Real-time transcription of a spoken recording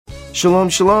Shalom,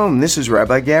 shalom. This is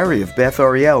Rabbi Gary of Beth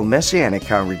Ariel Messianic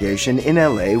Congregation in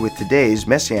LA with today's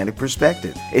Messianic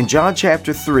Perspective. In John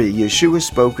chapter 3, Yeshua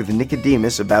spoke with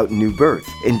Nicodemus about new birth.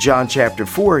 In John chapter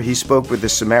 4, he spoke with the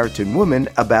Samaritan woman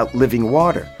about living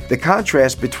water. The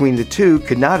contrast between the two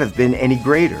could not have been any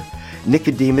greater.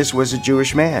 Nicodemus was a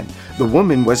Jewish man. The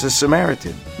woman was a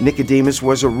Samaritan. Nicodemus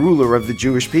was a ruler of the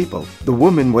Jewish people. The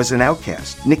woman was an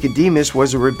outcast. Nicodemus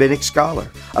was a rabbinic scholar,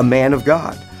 a man of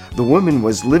God. The woman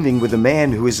was living with a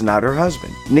man who is not her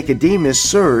husband. Nicodemus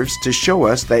serves to show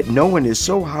us that no one is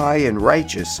so high and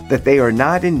righteous that they are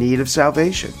not in need of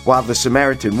salvation, while the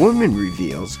Samaritan woman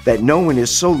reveals that no one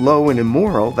is so low and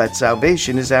immoral that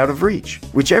salvation is out of reach.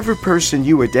 Whichever person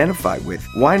you identify with,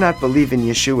 why not believe in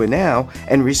Yeshua now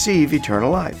and receive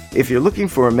eternal life? If you're looking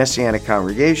for a Messianic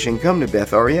congregation, come to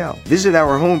Beth Ariel. Visit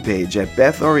our homepage at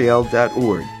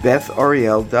bethariel.org,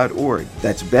 bethariel.org.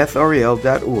 That's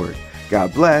bethariel.org.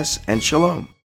 God bless and shalom.